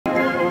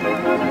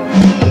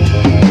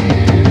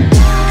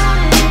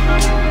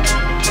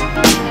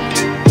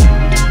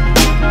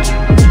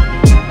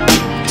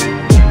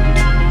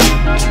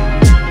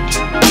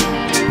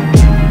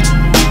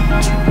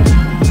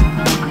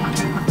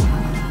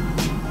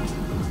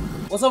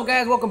What's up,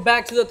 guys? Welcome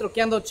back to the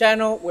Troqueando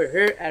channel. We're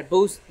here at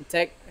Boost and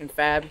Tech and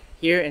Fab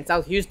here in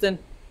South Houston,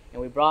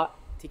 and we brought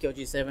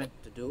TKOG7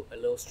 to do a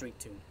little street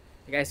tune.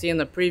 You guys see in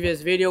the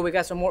previous video, we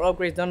got some more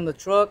upgrades done on the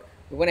truck.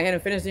 We went ahead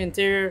and finished the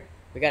interior.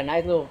 We got a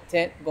nice little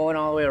tent going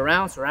all the way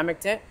around,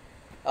 ceramic tent.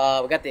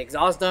 We got the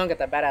exhaust done, got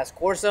that badass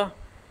Corsa,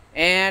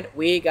 and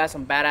we got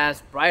some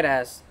badass, bright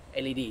ass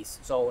LEDs.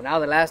 So now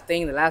the last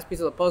piece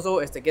of the puzzle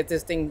is to get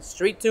this thing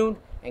street tuned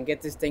and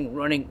get this thing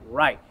running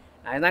right.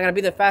 Now, it's not gonna be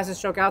the fastest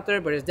truck out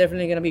there, but it's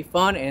definitely gonna be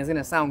fun and it's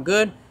gonna sound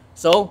good.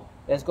 So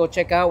let's go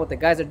check out what the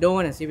guys are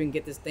doing and see if we can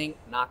get this thing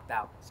knocked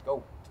out. Let's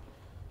go.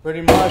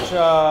 Pretty much,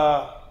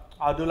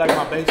 I'll do like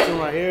my base tune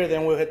right here,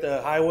 then we'll hit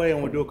the highway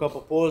and we'll do a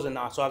couple pulls, and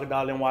so I can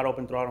dial in wide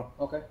open throttle.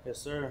 Okay. Yes,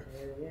 sir.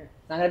 Yeah.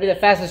 It's not gonna be the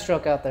fastest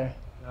truck out there.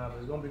 Nah, but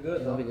it's gonna be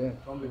good. It's gonna be good.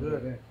 It's gonna be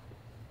good.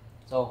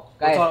 So,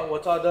 guys,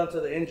 what's all done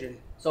to the engine?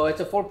 So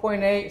it's a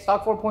 4.8,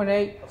 stock 4.8.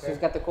 Okay. So it's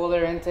got the cold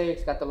air intake,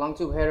 it's got the long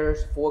tube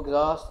headers, full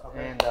exhaust,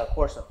 and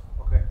Corsa.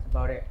 Okay. That's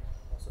about it.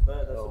 That's a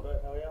bet. That's a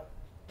bet. Hell yeah.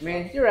 I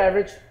mean, you're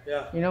average.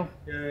 Yeah. You know?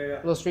 Yeah.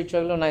 Little street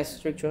truck, little nice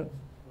street truck.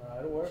 Nah,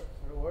 it'll work.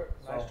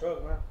 Nice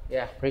truck, man.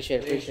 Yeah,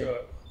 appreciate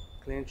it.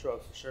 Clean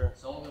truck for sure.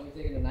 So I'm gonna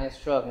be taking a nice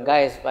truck. And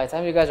guys, by the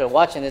time you guys are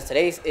watching this,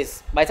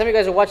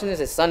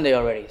 it's Sunday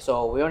already.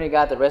 So we only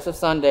got the rest of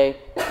Sunday.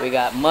 We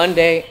got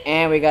Monday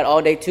and we got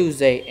all day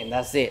Tuesday, and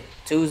that's it.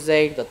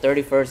 Tuesday, the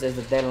 31st is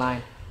the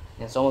deadline.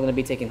 And so I'm gonna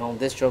be taking home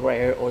this truck right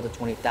here or the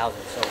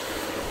 20,000. So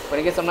we're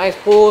gonna get some nice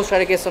pulls, try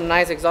to get some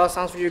nice exhaust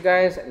sounds for you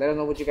guys, and let us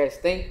know what you guys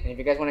think. And if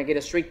you guys wanna get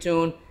a street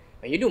tune,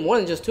 and you do more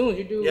than just tunes,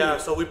 you do. Yeah,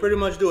 so we pretty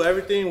much do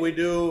everything. We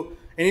do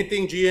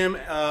anything GM,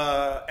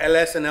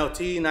 LS and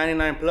LT,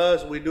 99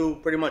 plus. We do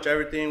pretty much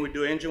everything. We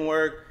do engine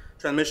work,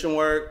 transmission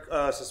work,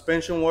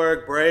 suspension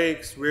work,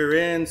 brakes, rear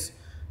ends,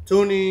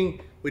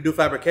 tuning. We do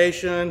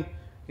fabrication.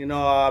 You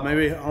know,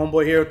 maybe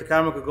homeboy here with the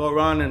camera could go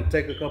around and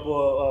take a couple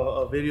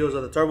of videos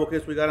of the turbo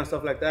kits we got and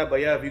stuff like that.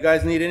 But yeah, if you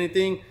guys need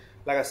anything,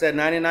 like I said,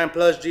 99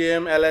 plus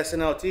GM, LS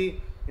and LT,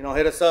 you know,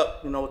 hit us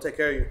up. You know, we'll take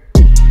care of you.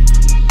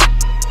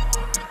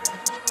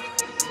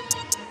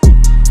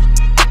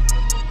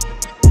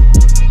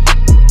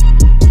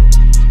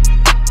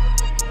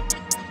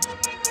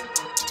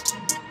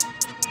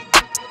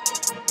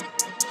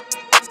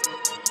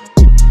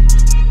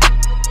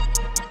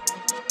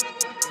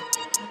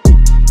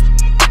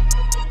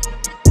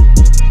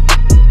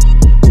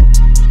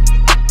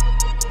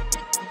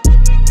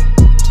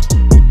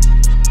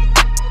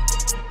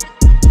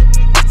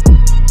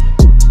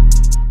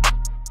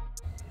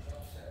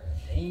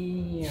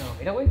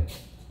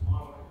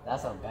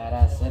 That's a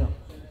badass setup.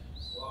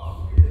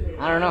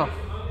 I don't know.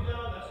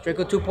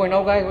 Draco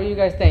 2.0, guys, what do you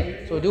guys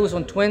think? So we'll do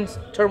some twins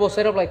turbo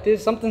setup like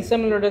this, something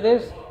similar to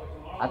this.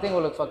 I think it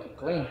will look fucking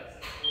clean.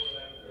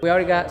 We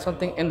already got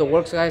something in the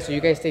works, guys, so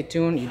you guys stay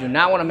tuned. You do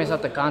not want to miss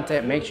out the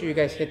content. Make sure you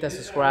guys hit that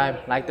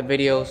subscribe, like the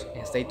videos,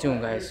 and stay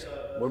tuned, guys.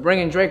 We're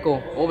bringing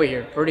Draco over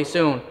here pretty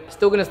soon. It's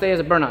still gonna stay as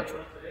a burnout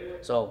truck.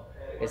 So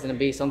it's gonna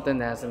be something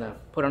that's gonna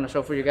put on the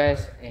show for you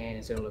guys, and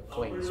it's gonna look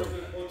clean. So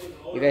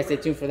you guys stay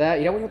tuned for that.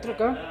 You know what otro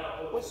acá?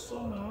 What's so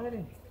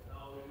hard?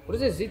 What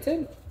is this,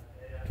 Z10?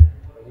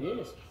 It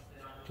is.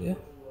 Yeah.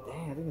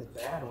 Damn, I think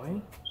it's bad,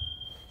 right?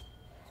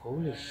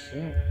 Holy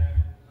shit.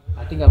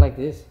 I think I like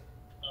this.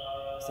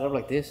 Set up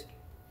like this.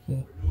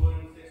 Yeah.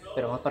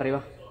 Pero más para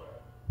arriba.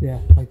 Yeah,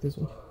 like this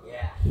one.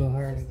 Yeah. A little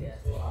higher like Yeah,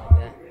 this. like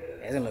that.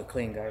 It's gonna look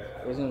clean, guys.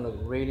 It's gonna look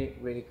really,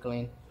 really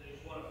clean.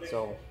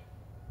 So,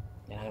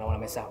 you're not gonna wanna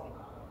miss out.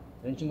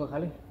 Un chingo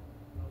jale.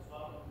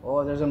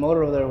 Oh, there's a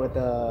motor over there with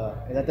the.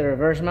 Is that the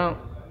reverse mount?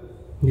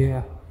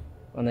 Yeah.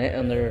 On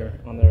their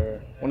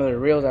one of the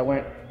reels that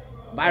went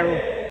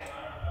viral.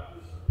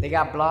 They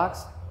got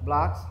blocks.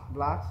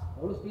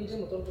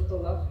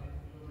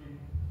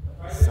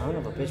 Son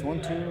of a bitch.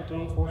 1, 2,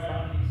 3, 4,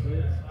 5,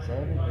 6,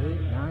 7,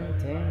 8, 9,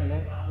 10,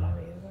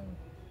 11.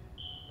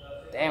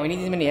 Damn, we need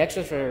these many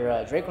extras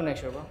for Draco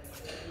next year, bro.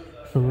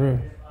 For real.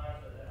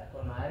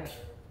 This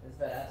is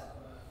badass.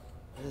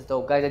 This is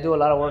dope, guys. They do a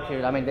lot of work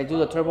here. I mean, they do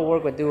the turbo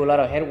work, but do a lot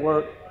of head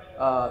work.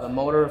 The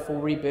motor, full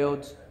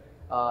rebuilds.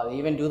 They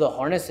even do the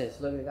harnesses.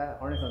 Look, we got a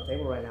harness on the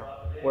table right now.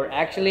 We're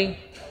actually,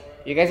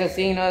 you guys have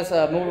seen us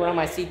move around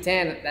my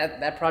C10.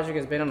 That project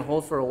has been on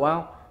hold for a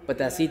while. But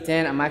that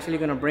C10, I'm actually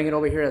going to bring it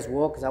over here as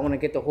well because I want to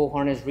get the whole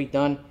harness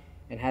redone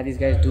and have these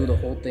guys do the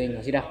whole thing.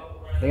 Así da.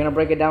 They're going to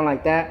break it down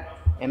like that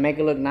and make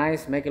it look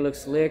nice, make it look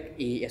slick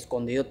y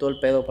escondido todo el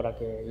pedo para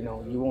que, you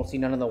know, you won't see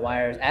none of the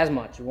wires as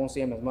much. You won't see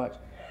them as much.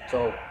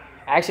 So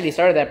I actually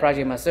started that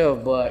project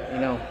myself, but, you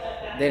know,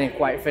 didn't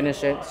quite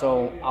finish it.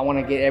 So I want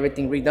to get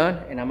everything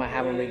redone, and I might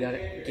have them get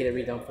it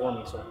redone for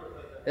me. So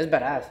it's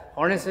badass.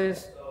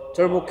 Harnesses,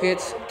 turbo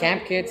kits,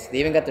 camp kits. They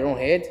even got their own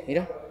heads, you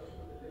know?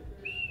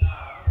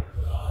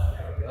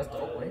 That's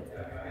dope, right?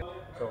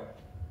 So,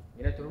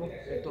 mira el turbo,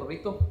 el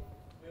turbito.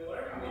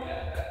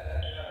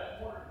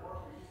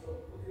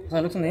 That's how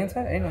it looks on the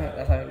inside? I didn't know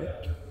that's how it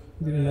looks.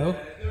 You didn't know?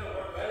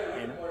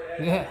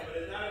 Yeah.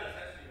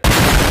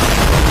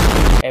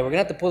 Hey, we're gonna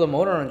have to pull the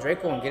motor on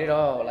Draco and get it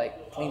all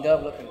like cleaned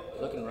up,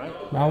 looking right.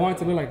 I want it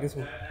to look like this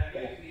one.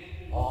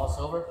 All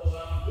silver?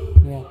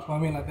 Yeah. Well, I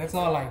mean, like, that's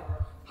all, like,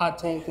 hot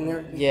tank and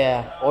everything.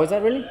 Yeah. Oh, is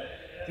that really?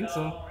 I think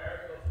so.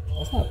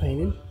 That's not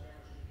painted.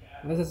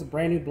 Unless it's a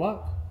brand new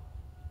block.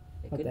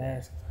 Have to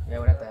ask. Yeah,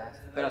 we'd have to ask.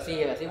 Pero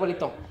así, así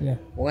igualito. Yeah.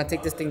 We're gonna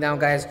take this thing down,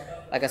 guys.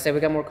 Like I said, we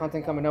got more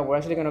content coming up. We're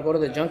actually gonna go to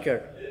the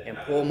junkyard and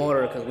pull a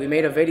motor because we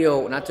made a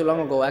video not too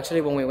long ago,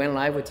 actually, when we went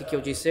live with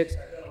TKOG6,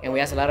 and we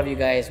asked a lot of you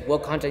guys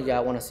what content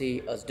y'all want to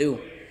see us do.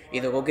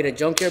 Either go get a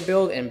junkyard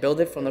build and build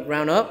it from the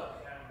ground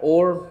up,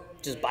 or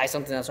just buy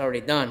something that's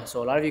already done.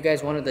 So a lot of you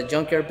guys wanted the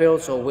junkyard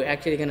build, so we're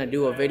actually gonna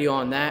do a video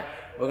on that.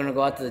 We're gonna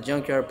go out to the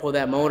junkyard, pull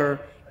that motor,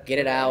 get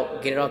it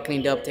out, get it all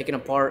cleaned up, take it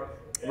apart,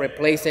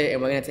 replace it,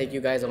 and we're gonna take you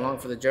guys along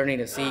for the journey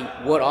to see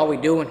what all we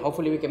do, and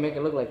hopefully we can make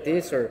it look like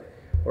this or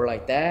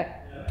like that.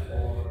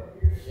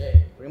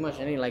 Shit, pretty much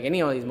any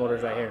of these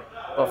motors right here.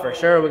 But for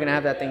sure, we're gonna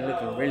have that thing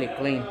looking really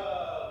clean.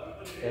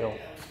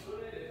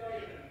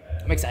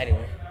 I'm excited,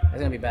 man. It's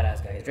gonna be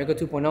badass, guys. Draco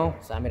 2.0,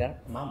 se va a mirar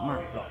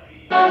mamá.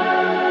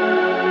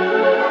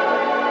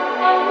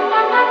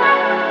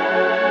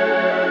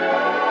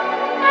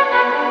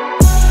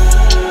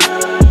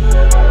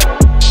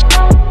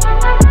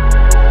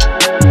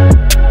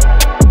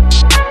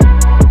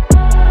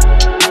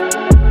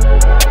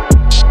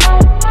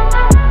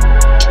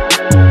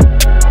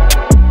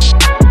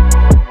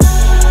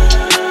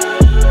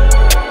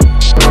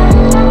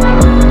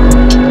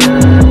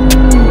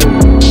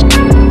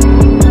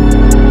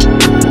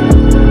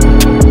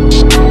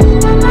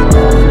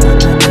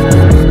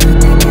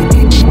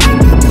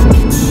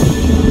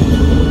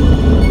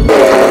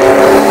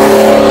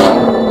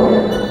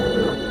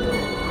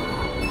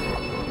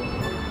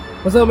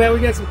 What's up, man? We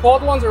get some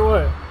cold ones or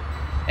what?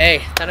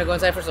 Hey, time to go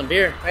inside for some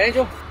beer. Right,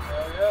 Angel?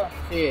 Hell yeah.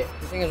 Shit,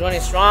 this thing is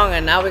running strong,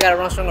 and now we gotta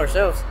run strong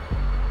ourselves.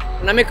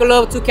 Can I make a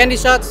love 2 candy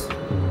shots?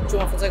 What you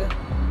want for a second?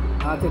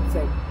 I'll take the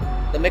same.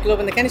 The make love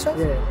and the candy shots?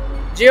 Yeah.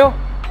 Gio?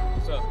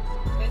 What's up?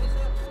 Candy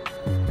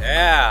shots?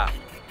 Yeah.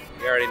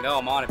 You already know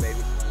I'm on it, baby.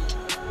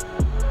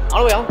 All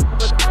the way on.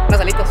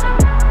 Unas alitas.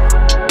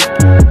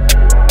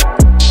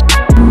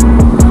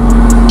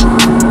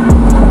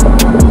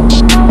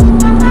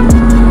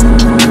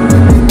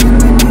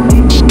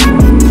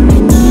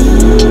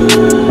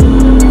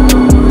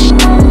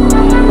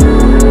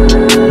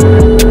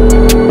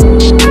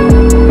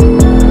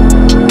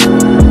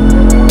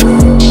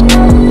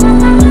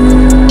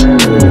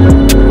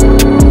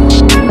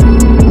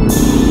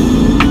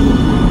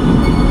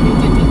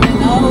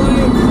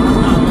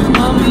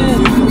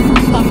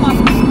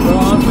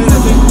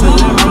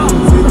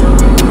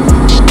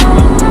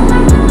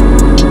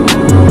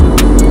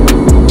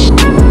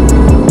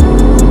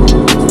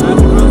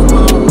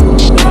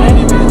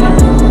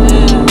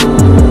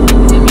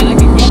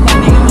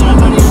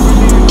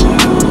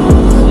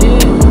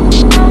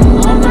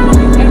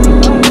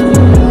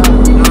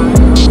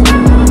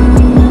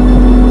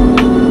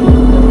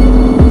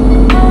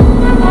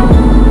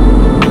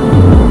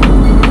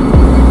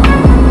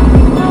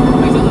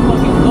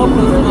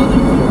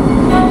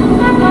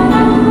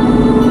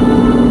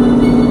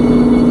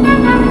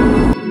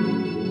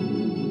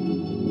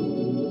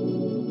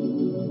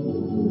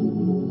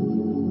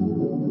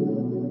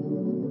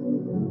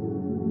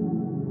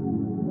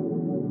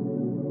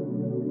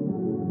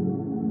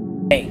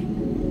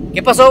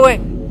 ¿Qué pasó, güey?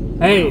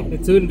 Hey, the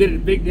tune did a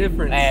big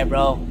difference. Hey,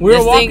 bro. We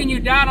were walking you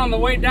down on the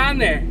way down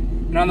there,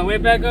 and on the way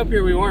back up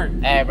here, we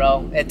weren't. Hey,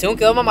 bro. El tune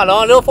quedó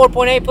mamalón. Little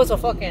 4.8 puts a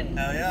fucking...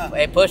 Hell yeah.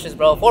 It pushes,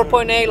 bro.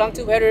 4.8, long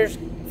tube headers,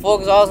 full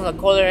exhaust on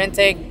the coiler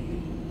intake.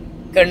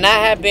 Could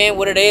not have been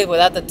what it is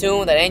without the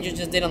tune that Angel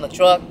just did on the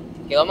truck.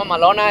 Quedó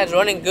mamalona. It's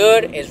running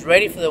good. It's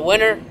ready for the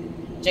winter.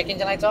 Check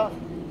engine lights off.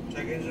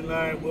 Check engine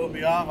light will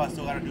be off. I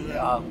still gotta do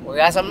that. We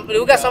got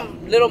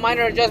some little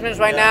minor adjustments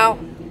right now.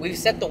 We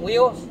set the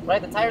wheels,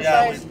 right? The tire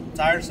size.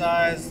 Tire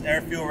size,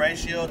 air fuel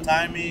ratio,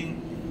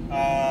 timing.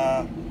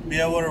 Be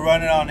able to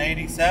run it on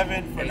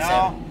 87 for 87.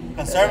 now.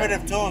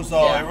 Conservative tune,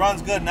 so Yeah. it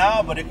runs good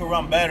now, but it could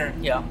run better.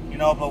 Yeah. You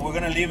know, but we're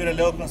gonna leave it a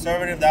little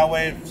conservative. That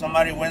way, if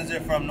somebody wins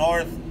it from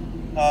north,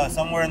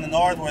 somewhere in the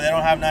north where they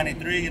don't have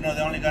 93, you know,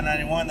 they only got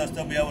 91, they'll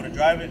still be able to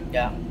drive it.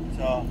 Yeah.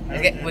 So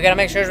We gotta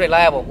make sure it's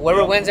reliable.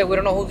 Whoever wins it, we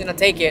don't know who's gonna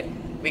take it.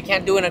 We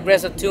can't do an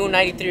aggressive tune,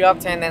 93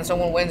 octane, then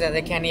someone wins it,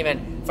 they can't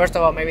even. First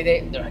of all, maybe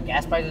their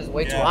gas price is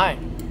way too high,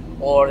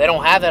 or they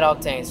don't have that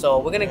octane. So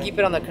we're gonna keep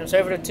it on the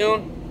conservative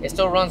tune. It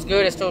still runs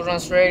good. It still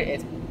runs straight.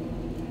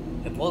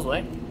 It pulls way,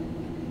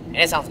 and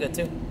it sounds good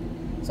too.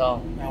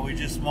 So. And we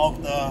just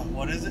smoked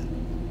what is it?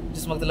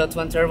 Just smoked the little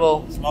twin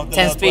turbo, Smoked the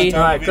 10 little twin speed.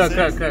 turbo. All right,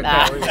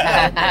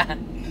 cut.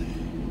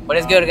 But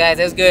it's good, guys.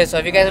 It's good. So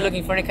if you guys are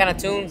looking for any kind of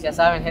tunes, ya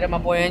saben, hit up my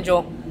boy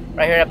Angel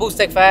right here at Boost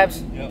Tech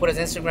Fabs. Yep. Put his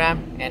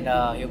Instagram, and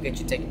he'll get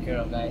you taken care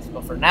of, guys.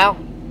 But for now,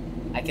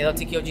 I quedo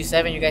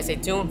TKOG7. You guys stay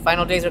tuned.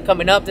 Final days are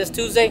coming up this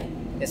Tuesday.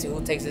 Let's see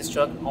who takes this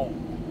truck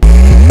home.